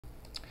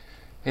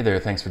Hey there,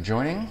 thanks for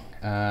joining.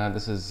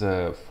 This is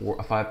a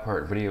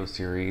 5-part video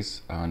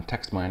series on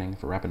text mining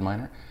for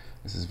RapidMiner.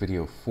 This is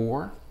video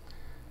 4.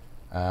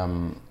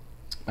 My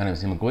name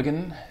is Neil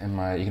McGuigan,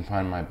 and you can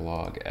find my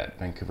blog at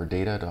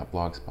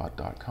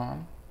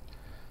vancouverdata.blogspot.com.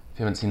 If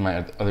you haven't seen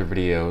my other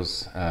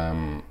videos,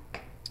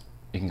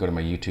 you can go to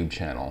my YouTube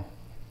channel,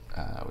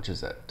 which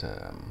is at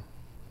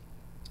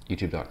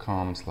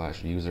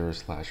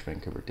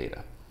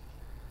youtube.com/user/vancouverdata.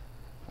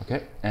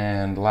 Okay,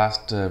 and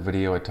last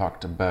video I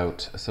talked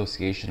about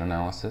association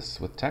analysis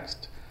with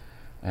text,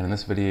 and in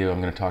this video I'm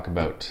going to talk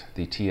about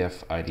the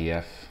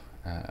TF-IDF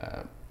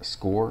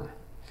score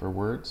for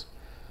words,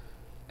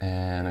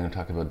 and I'm going to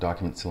talk about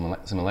document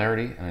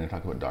similarity, and I'm going to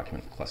talk about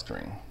document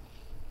clustering.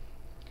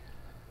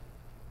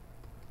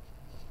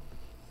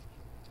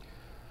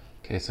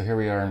 Okay, so here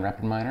we are in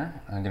RapidMiner.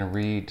 I'm going to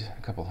read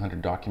a couple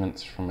hundred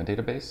documents from a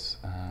database.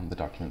 The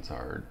documents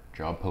are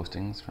job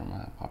postings from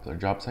a popular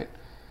job site.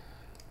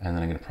 And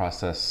then I'm going to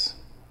process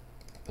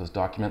those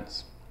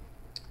documents,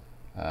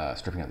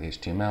 stripping out the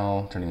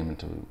HTML, turning them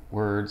into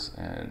words,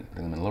 and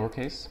putting them in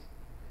lowercase.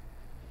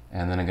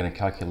 And then I'm going to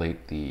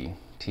calculate the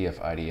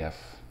TF-IDF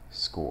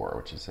score,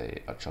 which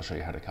I'll show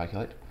you how to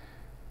calculate.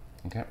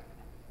 Okay.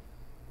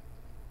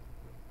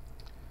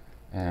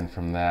 And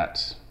from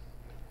that,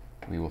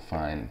 we will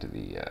find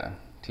the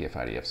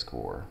TF-IDF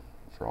score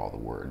for all the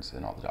words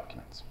in all the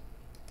documents.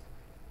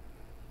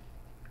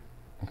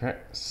 Okay,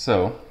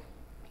 so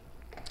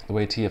the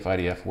way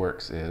TF-IDF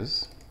works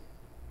is,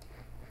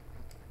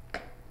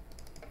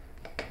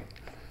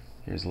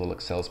 here's a little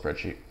Excel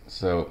spreadsheet.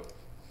 So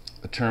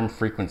the term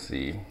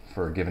frequency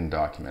for a given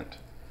document,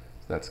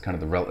 that's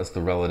kind of that's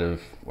the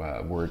relative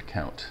word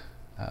count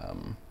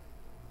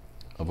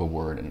of a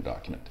word in a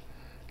document.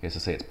 Okay, so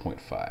say it's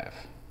 0.5.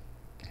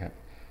 Okay,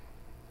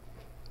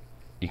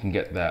 you can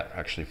get that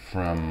actually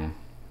from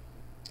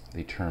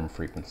the term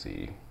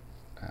frequency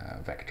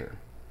vector.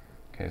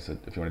 Okay, so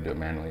if you want to do it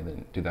manually,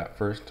 then do that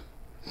first.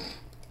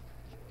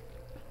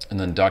 And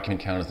then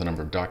document count is the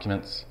number of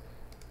documents.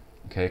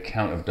 Okay,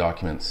 count of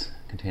documents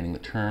containing the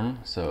term.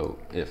 So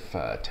if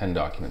 10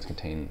 documents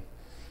contain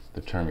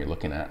the term you're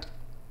looking at,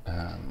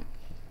 then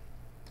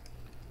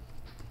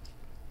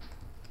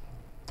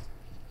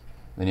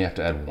you have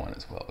to add 1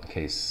 as well in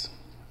case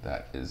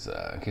that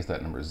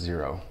number is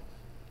 0.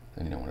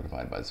 Then you don't want to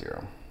divide by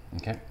 0.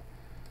 Okay,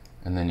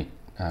 and then you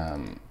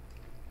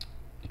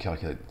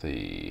calculate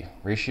the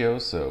ratio.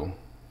 So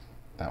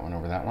that one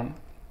over that one.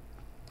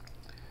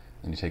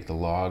 Then you take the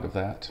log of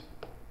that,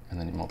 and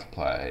then you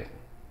multiply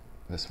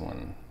this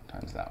one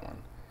times that one.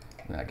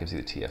 And that gives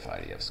you the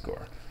TF-IDF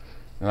score.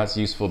 Now that's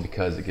useful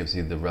because it gives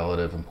you the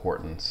relative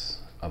importance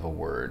of a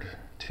word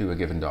to a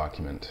given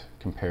document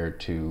compared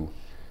to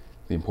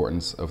the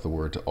importance of the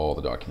word to all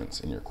the documents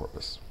in your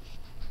corpus.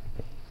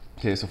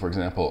 Okay, so for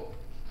example,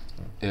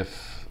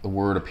 if the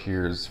word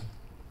appears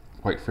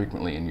quite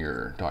frequently in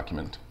your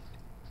document,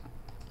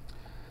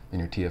 then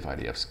your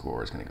TF-IDF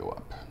score is going to go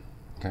up.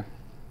 Okay?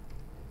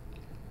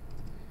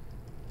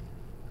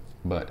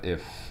 But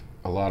if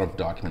a lot of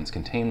documents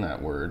contain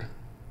that word,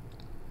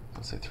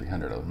 let's say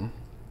 300 of them,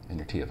 then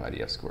your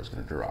TF-IDF score is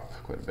going to drop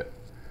quite a bit.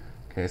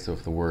 Okay, so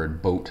if the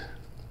word boat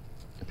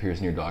appears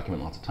in your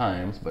document lots of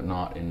times, but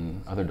not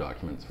in other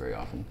documents very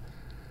often,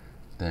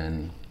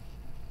 then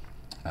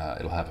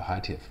it'll have a high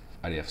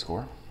TF-IDF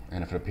score.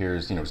 And if it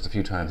appears, just a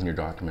few times in your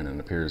document and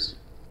appears,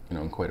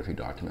 in quite a few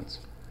documents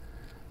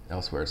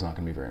elsewhere, it's not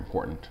going to be very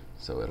important,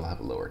 so it'll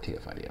have a lower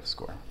TF-IDF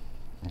score.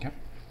 Okay.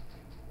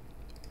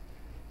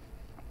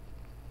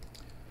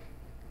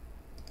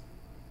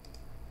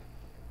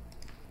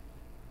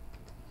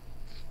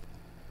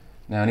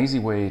 Now, an easy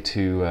way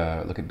to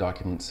look at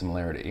document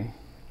similarity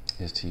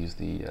is to use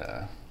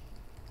the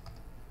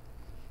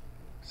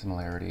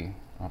similarity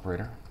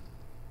operator.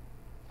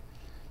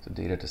 So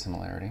data to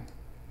similarity.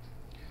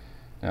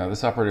 Now,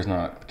 this operator is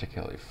not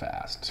particularly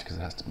fast because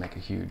it has to make a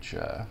huge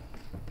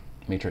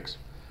matrix.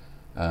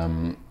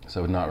 So I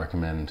would not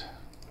recommend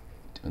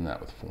doing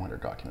that with 400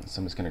 documents.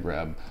 So I'm just going to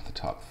grab the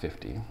top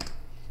 50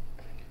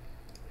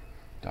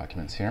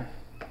 documents here.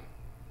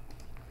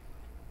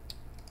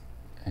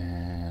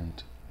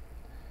 And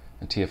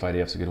the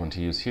TF-IDF is a good one to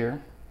use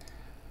here.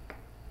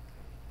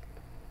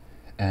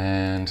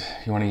 And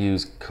you want to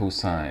use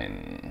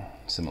cosine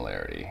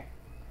similarity.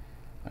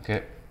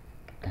 Okay,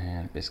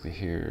 and basically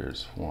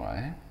here's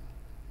why.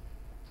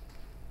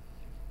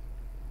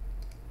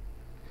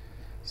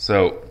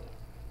 So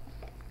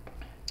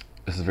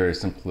this is a very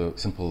simple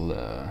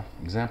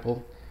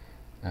example,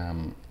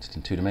 just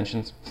in 2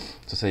 dimensions.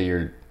 So say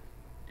your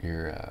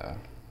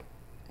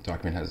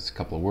document has a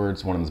couple of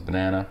words. One of them is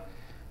banana.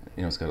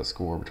 It's got a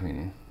score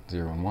between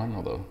 0 and 1,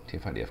 although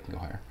TF-IDF can go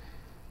higher.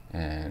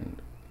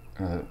 And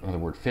another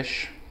word,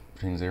 fish,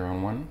 between 0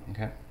 and 1.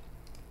 Okay.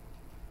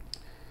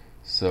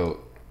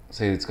 So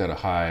say it's got a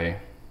high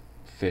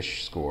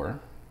fish score,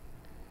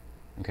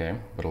 okay,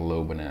 but a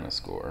low banana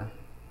score.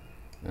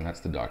 Then that's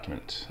the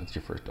document. That's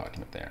your first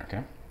document there.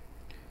 Okay.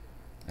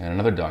 And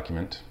another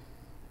document,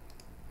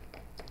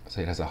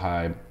 say it has a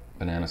high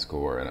banana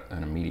score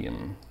and a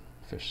medium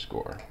fish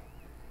score.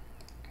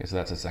 Okay, so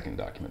that's a second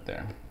document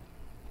there.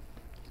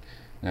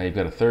 Now you've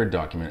got a third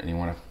document and you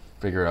want to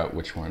figure out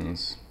which one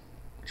it's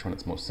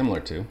most similar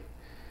to.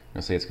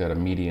 Now say it's got a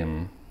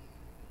medium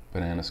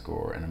banana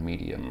score and a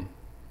medium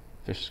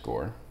fish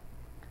score.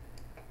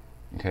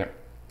 Okay,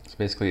 so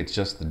basically it's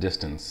just the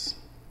distance.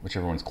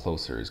 Whichever one's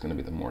closer is going to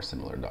be the more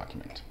similar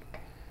document.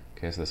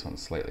 Okay, so this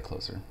one's slightly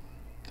closer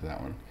to that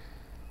one.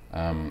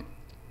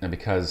 And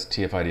because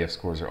TF-IDF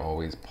scores are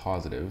always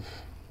positive,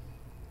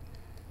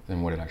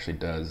 then what it actually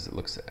does, it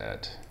looks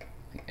at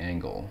the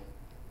angle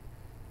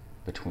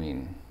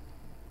between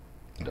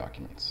the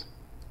documents.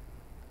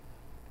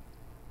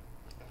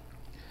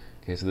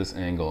 Okay, so this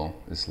angle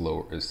is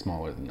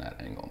smaller than that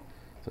angle.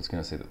 So it's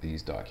going to say that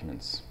these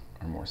documents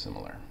are more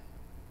similar.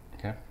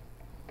 Okay.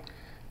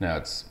 Now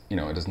it's, it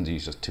doesn't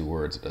use just 2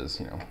 words, it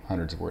does,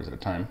 hundreds of words at a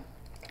time,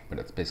 but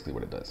that's basically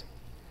what it does.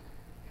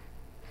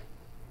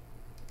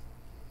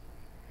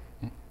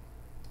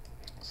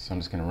 So I'm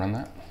just going to run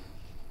that.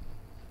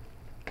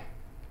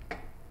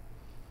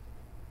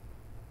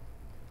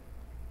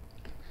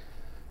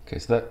 Okay,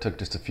 so that took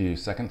just a few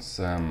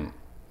seconds.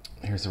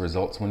 Here's the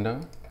results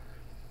window.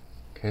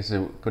 Okay,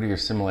 so go to your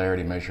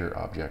similarity measure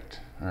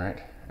object, all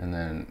right, and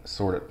then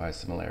sort it by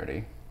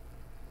similarity.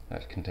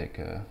 That can take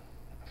a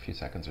few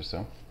seconds or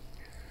so.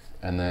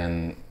 And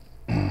then,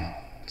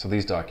 so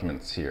these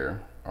documents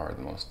here are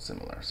the most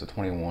similar, so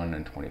 21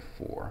 and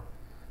 24.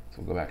 So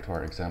we'll go back to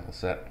our example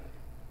set.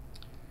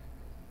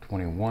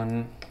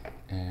 21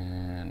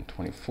 and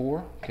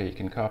 24. Okay, you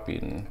can copy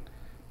and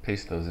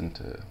paste those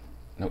into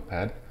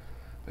Notepad.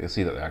 But you'll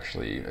see that they're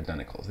actually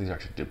identical. So these are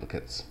actually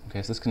duplicates.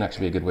 Okay, so this can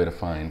actually be a good way to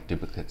find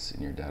duplicates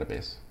in your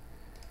database.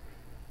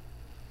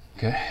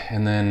 Okay,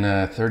 and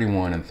then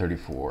 31 and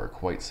 34 are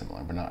quite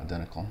similar, but not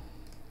identical.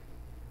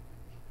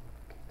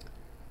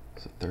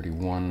 So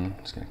 31,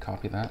 I'm just going to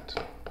copy that.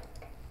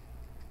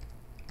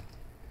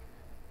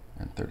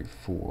 And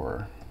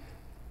 34.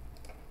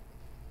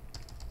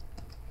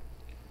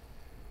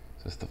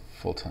 So it's the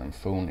full-time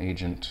phone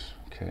agent.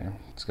 Okay,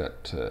 it's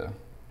got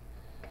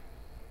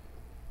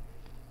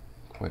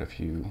quite a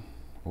few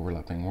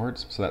overlapping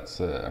words. So that's,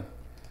 that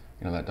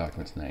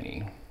document's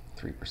 93%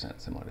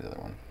 similar to the other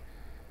one.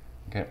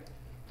 Okay,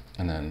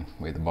 and then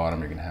way at the bottom,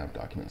 you're going to have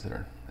documents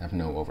that have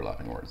no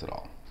overlapping words at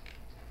all.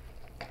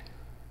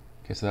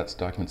 Okay, so that's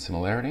document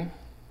similarity.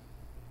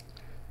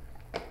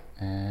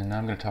 And now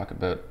I'm going to talk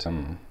about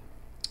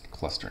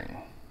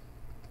clustering.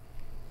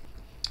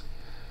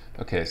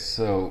 Okay,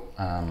 so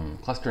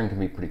clustering can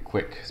be pretty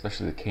quick,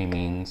 especially the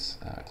k-means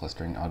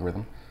clustering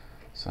algorithm.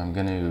 So I'm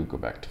going to go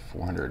back to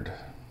 400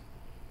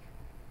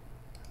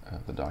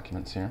 of the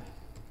documents here.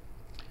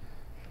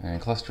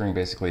 And clustering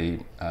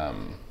basically,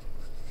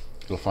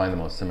 you'll find the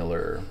most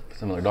similar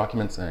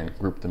documents and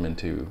group them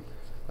into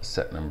a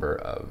set number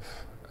of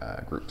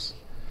groups.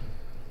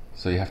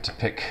 So you have to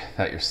pick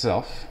that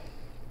yourself.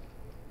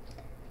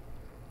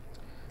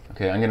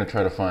 Okay, I'm going to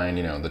try to find,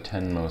 the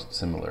 10 most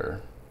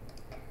similar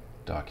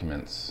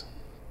documents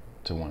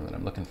to one that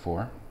I'm looking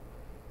for.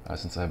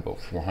 Since I have about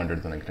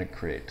 400, then I'm going to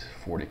create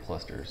 40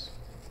 clusters.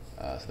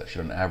 So that should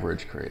on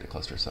average create a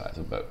cluster size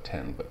of about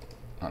 10, but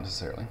not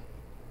necessarily.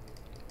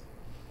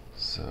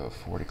 So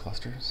 40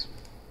 clusters.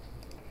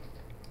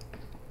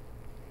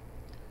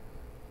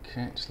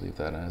 Okay, just leave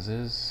that as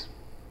is.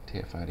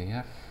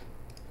 TF-IDF.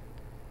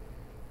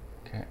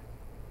 Okay,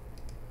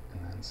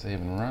 and then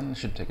save and run. It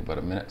should take about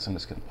a minute, so I'm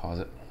just going to pause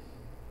it.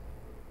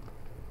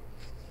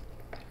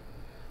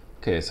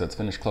 Okay, so it's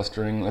finished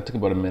clustering. That took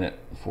about a minute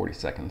and 40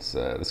 seconds.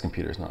 This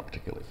computer is not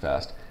particularly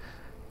fast.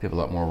 If you have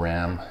a lot more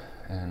RAM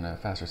and a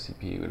faster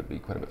CPU, it would be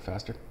quite a bit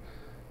faster.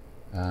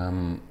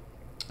 And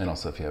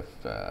also if you have,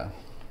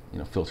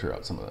 filter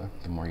out some of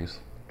the more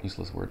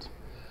useless words.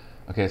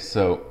 Okay,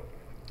 so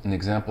in the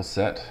example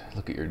set,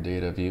 look at your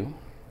data view,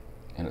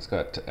 and it's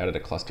got added a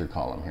cluster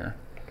column here.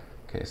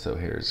 Okay, so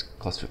here's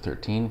cluster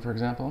 13, for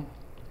example.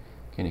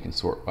 Okay, and you can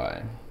sort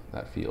by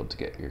that field to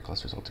get your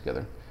clusters all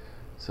together.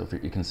 So if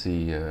you can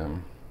see,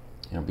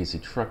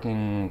 BC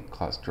Trucking,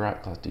 Class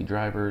D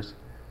drivers,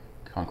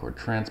 Concord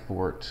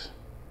Transport,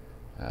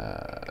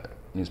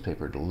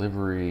 newspaper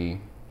delivery,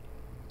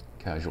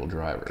 casual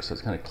drivers. So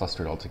it's kind of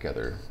clustered all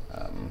together.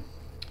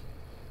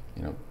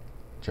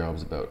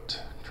 Jobs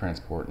about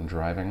transport and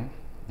driving.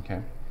 Okay,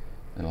 and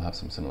it'll have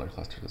some similar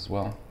clusters as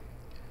well.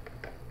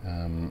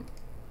 And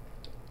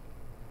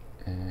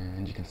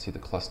you can see the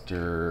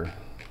cluster,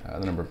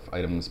 the number of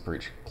items per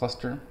each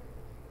cluster.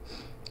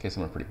 Okay,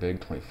 some are pretty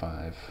big,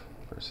 25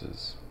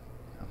 versus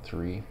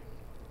 3.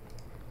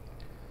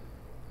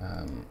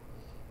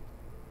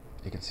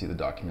 You can see the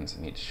documents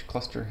in each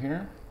cluster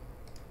here.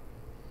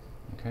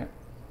 Okay.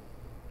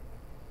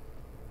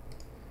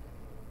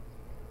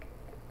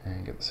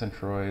 And get the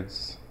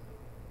centroids.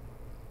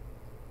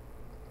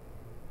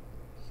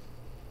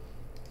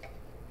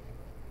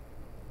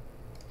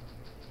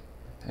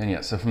 And yeah,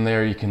 so from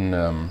there you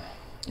can,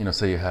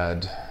 say you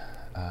had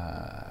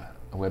a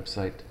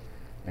website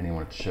and you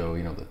wanted to show,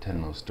 the 10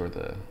 most or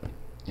the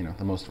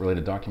most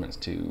related documents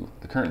to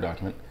the current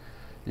document.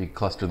 You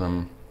cluster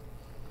them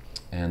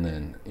and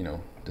then,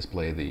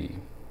 display the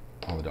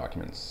all the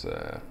documents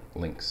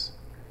links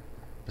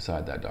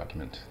beside that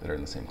document that are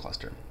in the same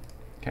cluster.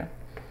 Okay,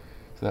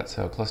 so that's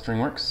how clustering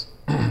works.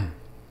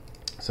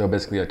 So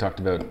basically I talked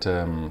about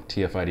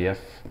TF-IDF,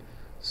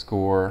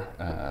 score,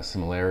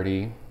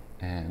 similarity,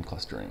 and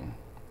clustering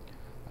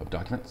of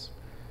documents.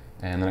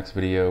 And the next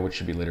video, which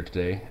should be later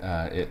today,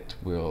 it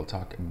will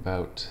talk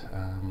about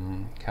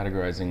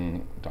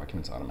categorizing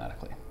documents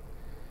automatically.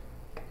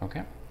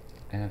 Okay,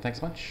 and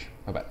thanks much.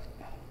 Bye-bye.